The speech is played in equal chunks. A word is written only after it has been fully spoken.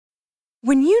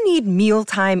When you need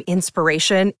mealtime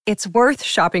inspiration, it's worth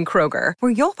shopping Kroger,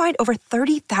 where you'll find over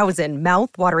 30,000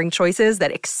 mouth-watering choices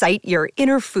that excite your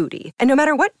inner foodie. And no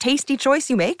matter what tasty choice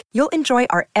you make, you'll enjoy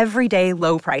our everyday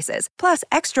low prices, plus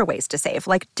extra ways to save,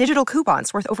 like digital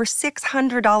coupons worth over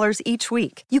 $600 each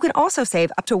week. You can also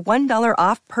save up to $1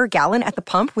 off per gallon at the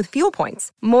pump with fuel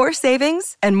points. More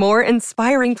savings and more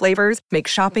inspiring flavors make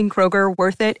shopping Kroger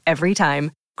worth it every time.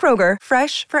 Kroger,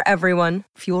 fresh for everyone.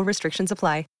 Fuel restrictions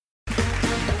apply.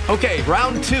 Okay,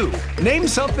 round two. Name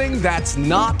something that's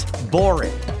not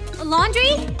boring. A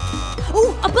laundry?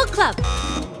 Ooh, a book club.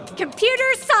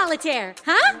 Computer solitaire,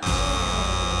 huh?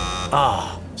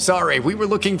 Ah, sorry, we were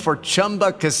looking for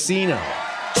Chumba Casino.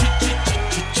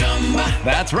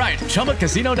 That's right,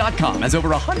 ChumbaCasino.com has over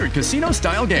 100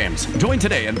 casino-style games. Join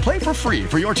today and play for free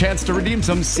for your chance to redeem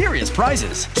some serious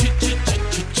prizes.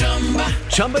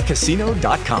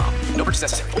 ChumbaCasino.com. No purchase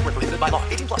necessary. Void where prohibited by law.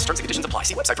 18+ terms and conditions apply.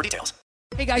 See website for details.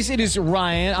 Hey guys, it is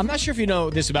Ryan. I'm not sure if you know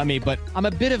this about me, but I'm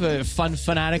a bit of a fun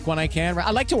fanatic when I can.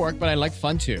 I like to work, but I like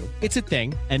fun too. It's a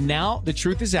thing. And now the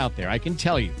truth is out there. I can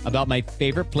tell you about my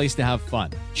favorite place to have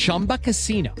fun. Chumba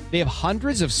Casino. They have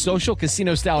hundreds of social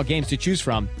casino style games to choose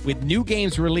from with new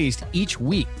games released each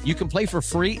week. You can play for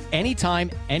free anytime,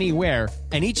 anywhere.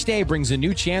 And each day brings a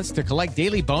new chance to collect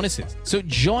daily bonuses. So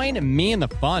join me in the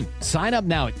fun. Sign up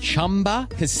now at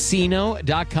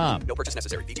ChumbaCasino.com. No purchase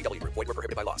necessary. VGW Group. Void where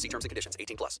prohibited by law. See terms and conditions.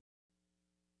 18+.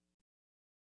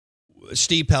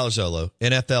 Steve Palazzolo,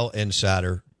 NFL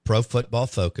Insider, Pro Football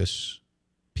Focus,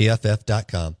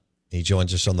 PFF.com. He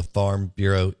joins us on the Farm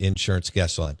Bureau Insurance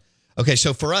Guest Line. Okay,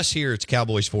 so for us here, it's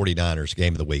Cowboys 49ers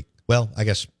game of the week. Well, I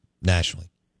guess nationally.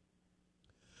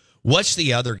 What's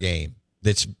the other game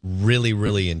that's really,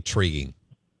 really intriguing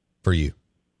for you?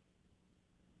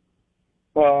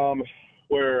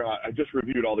 Where I just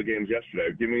reviewed all the games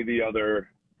yesterday. Give me the other.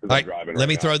 All right, let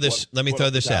me throw this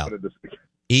out.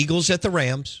 Eagles at the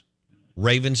Rams,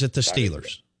 Ravens at the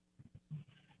Steelers.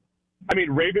 I mean,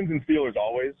 Ravens and Steelers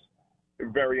always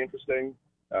very interesting.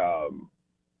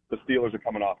 The Steelers are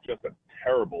coming off just a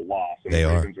terrible loss, and the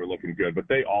Ravens are looking good, but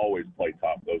they always play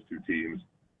tough, those two teams.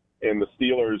 And the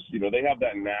Steelers, they have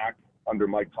that knack under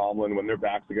Mike Tomlin. When their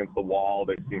back's against the wall,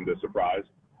 they seem to surprise.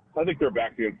 I think their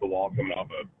back's against the wall coming off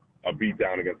a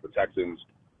beatdown against the Texans.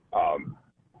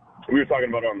 We were talking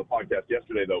about it on the podcast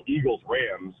yesterday, though.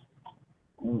 Eagles-Rams,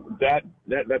 that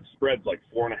spread's like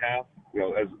 4.5,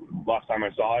 as last time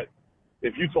I saw it.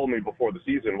 If you told me before the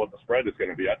season what the spread is going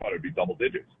to be, I thought it would be double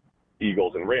digits,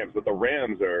 Eagles and Rams. But the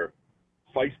Rams are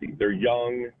feisty. They're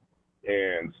young,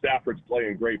 and Stafford's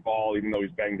playing great ball, even though he's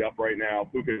banged up right now.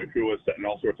 Puka Nacua's setting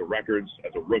all sorts of records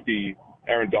as a rookie.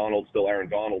 Aaron Donald's still Aaron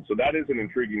Donald. So that is an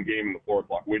intriguing game in the 4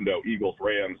 o'clock window,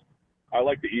 Eagles-Rams. I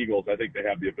like the Eagles. I think they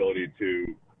have the ability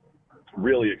to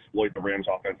really exploit the Rams'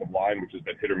 offensive line, which has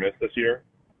been hit or miss this year.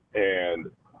 And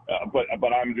but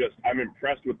I'm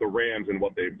impressed with the Rams and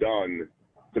what they've done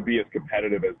to be as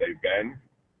competitive as they've been.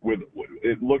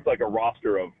 It looked like a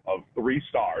roster of 3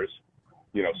 stars,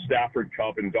 Stafford,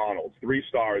 Cup, and Donald, 3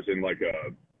 stars in like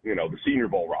the Senior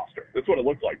Bowl roster. That's what it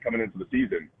looked like coming into the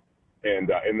season, and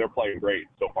they're playing great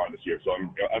so far this year. So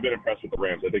I've been impressed with the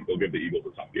Rams. I think they'll give the Eagles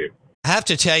a tough game. I have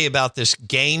to tell you about this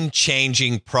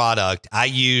game-changing product I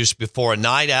use before a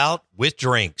night out with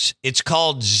drinks. It's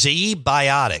called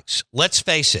Z-Biotics. Let's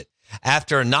face it,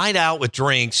 after a night out with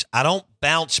drinks, I don't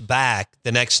bounce back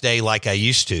the next day like I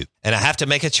used to, and I have to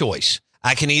make a choice.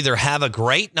 I can either have a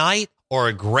great night or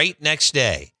a great next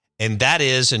day, and that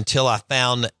is until I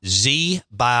found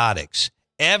Z-Biotics.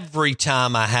 Every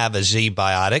time I have a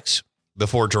Z-Biotics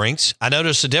before drinks, I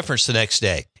notice a difference the next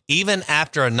day. Even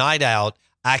after a night out,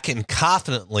 I can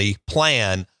confidently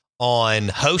plan on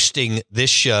hosting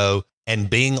this show and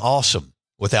being awesome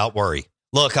without worry.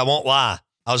 Look, I won't lie.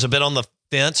 I was a bit on the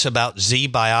fence about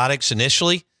Z-Biotics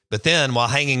initially, but then while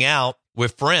hanging out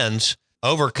with friends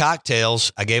over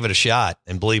cocktails, I gave it a shot.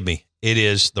 And believe me, it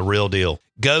is the real deal.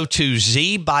 Go to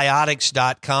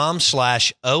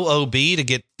zbiotics.com/OOB to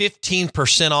get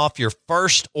 15% off your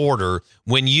first order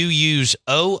when you use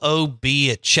OOB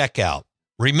at checkout.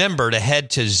 Remember to head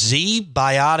to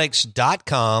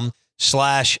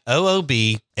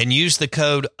zbiotics.com/OOB and use the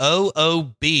code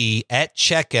OOB at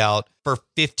checkout for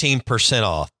 15%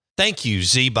 off. Thank you,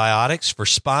 Z-Biotics, for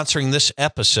sponsoring this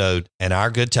episode and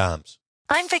our good times.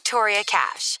 I'm Victoria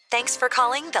Cash. Thanks for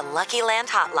calling the Lucky Land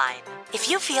Hotline. If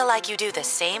you feel like you do the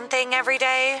same thing every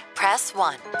day, press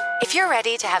 1. If you're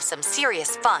ready to have some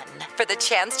serious fun for the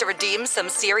chance to redeem some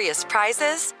serious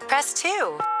prizes, press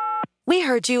 2. We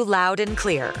heard you loud and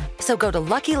clear. So go to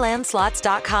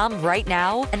LuckyLandSlots.com right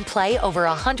now and play over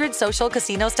 100 social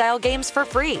casino-style games for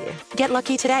free. Get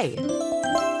lucky today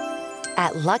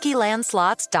at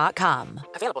LuckyLandSlots.com.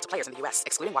 Available to players in the U.S.,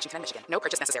 excluding Washington and Michigan. No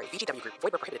purchase necessary. VGW Group.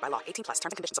 Void where prohibited by law. 18+. Terms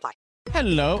and conditions apply.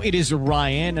 Hello, it is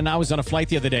Ryan, and I was on a flight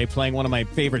the other day playing one of my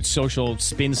favorite social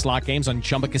spin slot games on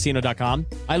ChumbaCasino.com.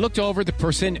 I looked over at the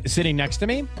person sitting next to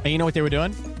me, and you know what they were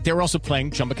doing? They were also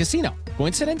playing Chumba Casino.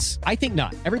 Coincidence? I think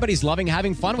not. Everybody's loving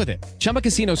having fun with it. Chumba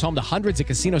Casino is home to hundreds of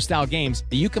casino-style games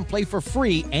that you can play for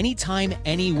free anytime,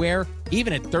 anywhere,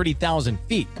 even at 30,000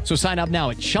 feet. So sign up now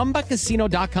at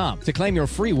ChumbaCasino.com to claim your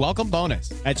free welcome bonus.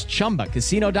 That's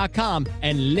ChumbaCasino.com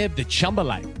and live the Chumba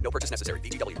life. No purchase necessary.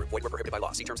 VGW Group. Void where prohibited by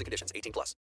law. See terms and conditions.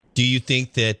 18+. Do you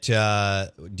think that,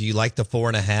 do you like the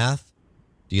 4.5?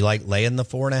 Do you like laying the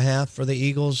 4.5 for the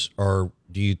Eagles? Or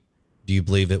do you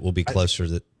believe it will be closer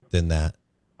than that?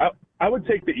 I would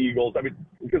take the Eagles. I mean,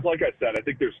 because like I said, I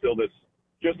think there's still this,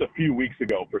 just a few weeks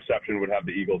ago, perception would have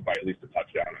the Eagles by at least a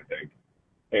touchdown, I think.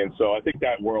 And so I think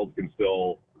that world can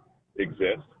still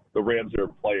exist. The Rams are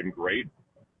playing great,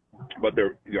 but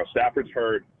they're, Stafford's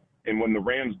hurt. And when the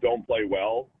Rams don't play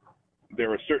well,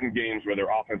 there are certain games where their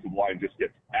offensive line just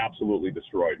gets absolutely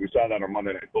destroyed. We saw that on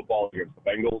Monday Night Football against the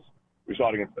Bengals. We saw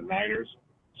it against the Niners.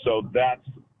 So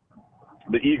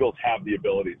the Eagles have the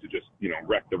ability to just,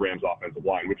 wreck the Rams offensive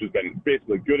line, which has been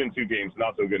basically good in 2 games,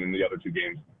 not so good in the other 2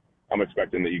 games. I'm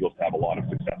expecting the Eagles to have a lot of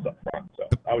success up front. So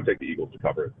I would take the Eagles to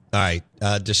cover it. All right.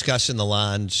 Discussing the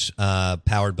lines,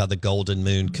 powered by the Golden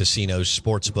Moon Casino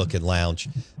Sportsbook and Lounge.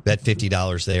 Bet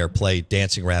 $50 there. Play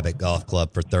Dancing Rabbit Golf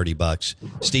Club for $30.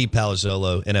 Steve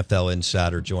Palazzolo, NFL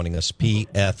Insider, joining us,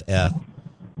 PFF.com.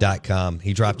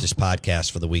 He dropped his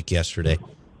podcast for the week yesterday.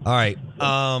 All right.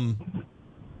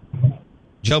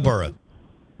 Joe Burrow.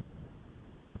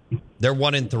 They're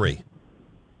 1-3.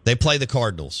 They play the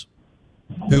Cardinals,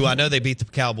 who I know they beat the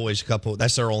Cowboys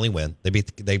that's their only win.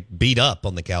 They beat up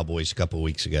on the Cowboys a couple of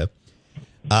weeks ago.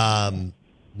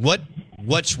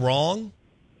 What's wrong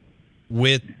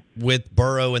with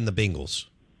Burrow and the Bengals?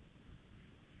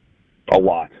 A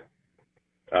lot.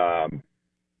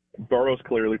 Burrow's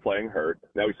clearly playing hurt.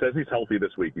 Now he says he's healthy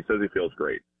this week. He says he feels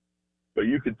great. But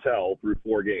you could tell through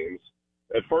 4 games.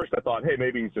 At first I thought, hey,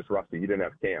 maybe he's just rusty. He didn't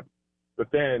have camp. But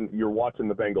then you're watching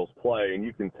the Bengals play, and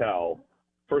you can tell,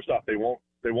 first off, they won't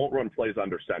run plays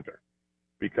under center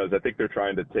because I think they're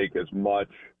trying to take as much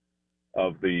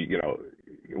of the,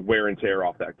 wear and tear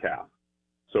off that calf.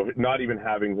 So not even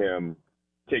having him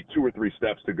take 2 or 3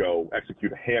 steps to go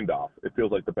execute a handoff, it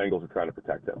feels like the Bengals are trying to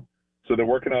protect him. So they're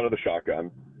working out of the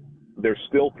shotgun. They're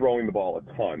still throwing the ball a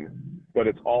ton, but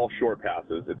it's all short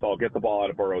passes. It's all get the ball out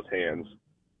of Burrow's hands,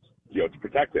 to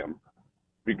protect him,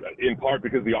 in part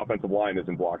because the offensive line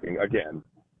isn't blocking again.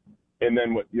 And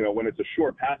then, when it's a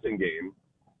short passing game,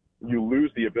 you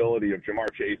lose the ability of Jamar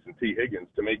Chase and T. Higgins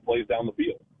to make plays down the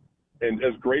field. And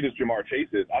as great as Jamar Chase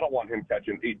is, I don't want him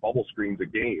catching 8 bubble screens a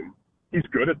game. He's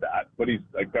good at that, but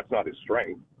that's not his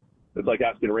strength. It's like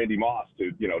asking Randy Moss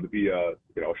to be a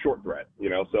short threat.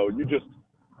 So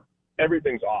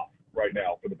everything's off right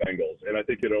now for the Bengals, and I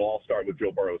think it'll all start with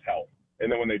Joe Burrow's health.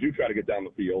 And then when they do try to get down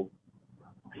the field,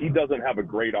 he doesn't have a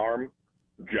great arm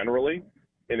generally.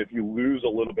 And if you lose a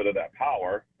little bit of that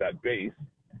power, that base,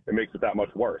 it makes it that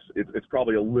much worse. It's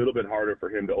probably a little bit harder for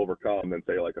him to overcome than,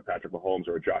 say, like a Patrick Mahomes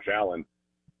or a Josh Allen,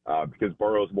 because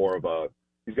Burrow's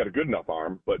he's got a good enough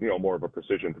arm, but, more of a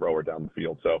precision thrower down the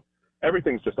field. So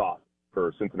everything's just off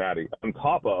for Cincinnati. On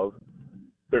top of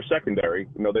their secondary,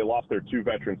 they lost their 2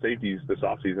 veteran safeties this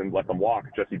offseason, let them walk,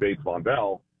 Jesse Bates, Von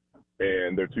Bell,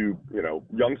 and their 2,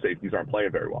 young safeties aren't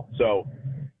playing very well. So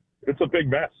it's a big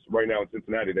mess right now in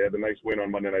Cincinnati. They had a nice win on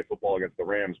Monday Night Football against the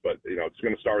Rams, but, it's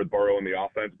going to start with Burrow in the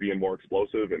offense being more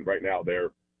explosive, and right now they're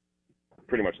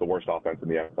pretty much the worst offense in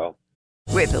the NFL.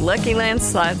 With the Lucky Land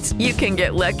Slots, you can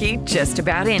get lucky just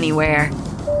about anywhere.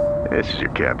 This is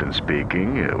your captain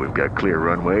speaking. We've got clear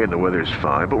runway and the weather's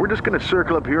fine, but we're just going to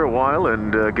circle up here a while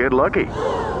and get lucky.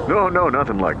 No,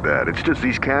 nothing like that. It's just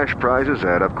these cash prizes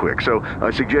add up quick. So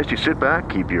I suggest you sit back,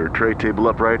 keep your tray table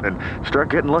upright, and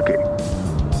start getting lucky.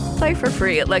 Play for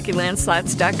free at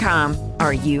LuckyLandSlots.com.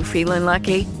 Are you feeling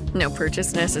lucky? No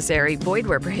purchase necessary. Void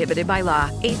where prohibited by law.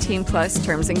 18+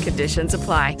 terms and conditions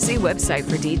apply. See website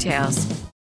for details.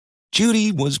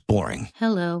 Judy was boring.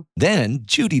 Hello. Then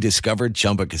Judy discovered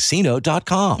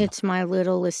ChumbaCasino.com. It's my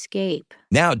little escape.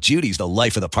 Now Judy's the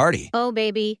life of the party. Oh,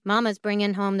 baby, mama's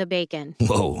bringing home the bacon.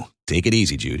 Whoa, take it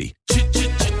easy, Judy.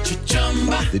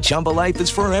 The Chumba life is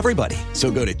for everybody. So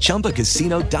go to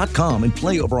ChumbaCasino.com and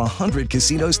play over 100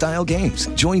 casino-style games.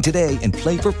 Join today and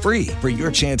play for free for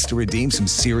your chance to redeem some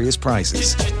serious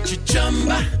prizes.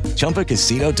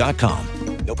 ChumbaCasino.com.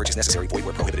 No purchase necessary. Void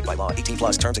where prohibited by law.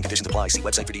 18+ terms and conditions apply. See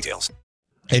website for details.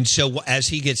 And so as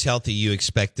he gets healthy, you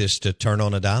expect this to turn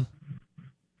on a dime?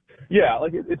 Yeah,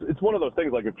 like it's one of those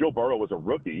things. Like if Joe Burrow was a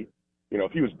rookie,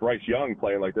 if he was Bryce Young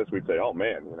playing like this, we'd say, oh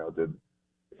man, is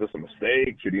this a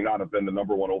mistake? Should he not have been the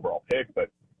number one overall pick? But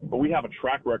we have a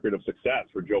track record of success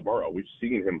for Joe Burrow. We've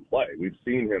seen him play. We've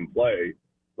seen him play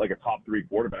like a top 3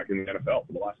 quarterback in the NFL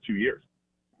for the last 2 years.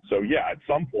 So yeah, at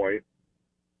some point,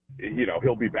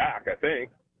 he'll be back, I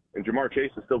think. And Jamar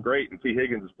Chase is still great, and T.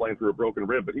 Higgins is playing through a broken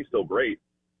rib, but he's still great.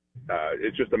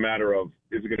 It's just a matter of,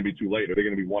 is it going to be too late? Are they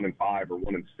going to be 1-5 or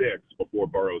 1-6 before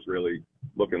Burrow's really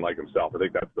looking like himself? I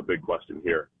think that's the big question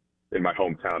here in my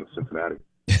hometown of Cincinnati.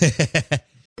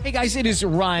 Hey guys, it is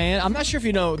Ryan. I'm not sure if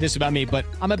you know this about me, but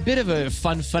I'm a bit of a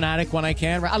fun fanatic when I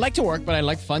can. I like to work, but I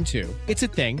like fun too. It's a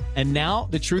thing. And now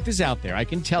the truth is out there. I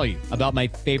can tell you about my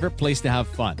favorite place to have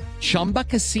fun. Chumba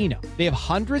Casino. They have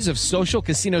hundreds of social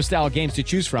casino style games to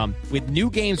choose from with new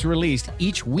games released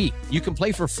each week. You can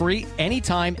play for free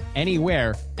anytime,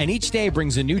 anywhere. And each day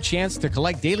brings a new chance to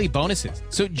collect daily bonuses.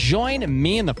 So join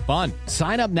me in the fun.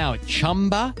 Sign up now at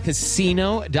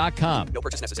ChumbaCasino.com. No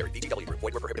purchase necessary. VGW Group.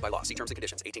 Void where prohibited by law. See terms and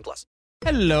conditions. 18+.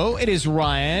 Hello, it is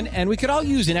Ryan, and we could all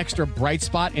use an extra bright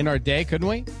spot in our day, couldn't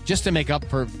we? Just to make up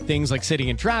for things like sitting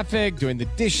in traffic, doing the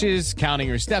dishes, counting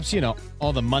your steps,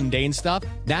 all the mundane stuff.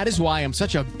 That is why I'm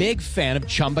such a big fan of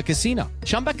Chumba Casino.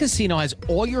 Chumba Casino has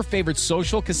all your favorite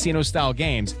social casino-style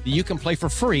games that you can play for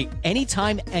free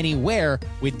anytime, anywhere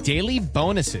with daily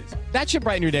bonuses. That should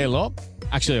brighten your day a little.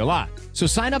 Actually, a lot. So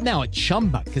sign up now at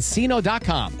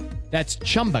ChumbaCasino.com. That's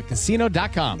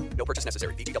ChumbaCasino.com. No purchase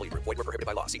necessary. VGW Group. Void where prohibited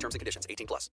by law. See terms and conditions.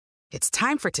 18+. It's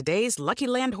time for today's Lucky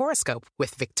Land horoscope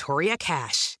with Victoria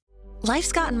Cash.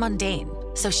 Life's gotten mundane,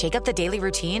 so shake up the daily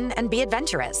routine and be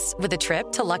adventurous with a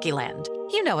trip to Lucky Land.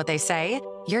 You know what they say.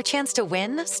 Your chance to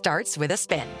win starts with a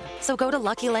spin. So go to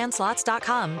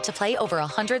LuckyLandSlots.com to play over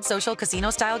 100 social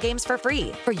casino-style games for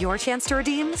free for your chance to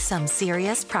redeem some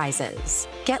serious prizes.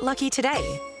 Get lucky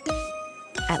today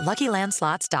at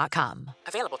LuckyLandSlots.com.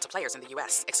 Available to players in the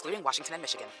U.S., excluding Washington and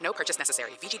Michigan. No purchase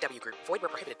necessary. VGW Group. Void where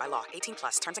prohibited by law.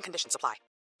 18+. Terms and conditions apply.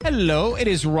 Hello, it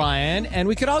is Ryan, and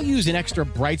we could all use an extra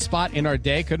bright spot in our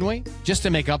day, couldn't we? Just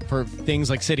to make up for things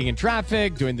like sitting in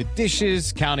traffic, doing the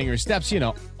dishes, counting your steps,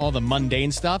 all the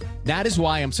mundane stuff. That is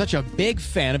why I'm such a big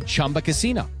fan of Chumba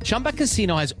Casino. Chumba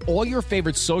Casino has all your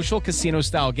favorite social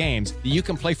casino-style games that you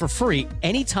can play for free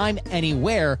anytime,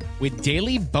 anywhere with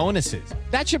daily bonuses.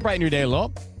 That should brighten your day a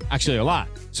little. Actually, a lot.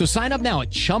 So sign up now at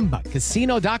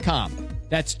ChumbaCasino.com.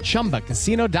 That's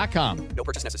ChumbaCasino.com. No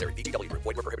purchase necessary. VGW Group.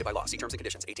 Void where prohibited by law. See terms and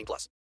conditions. 18+.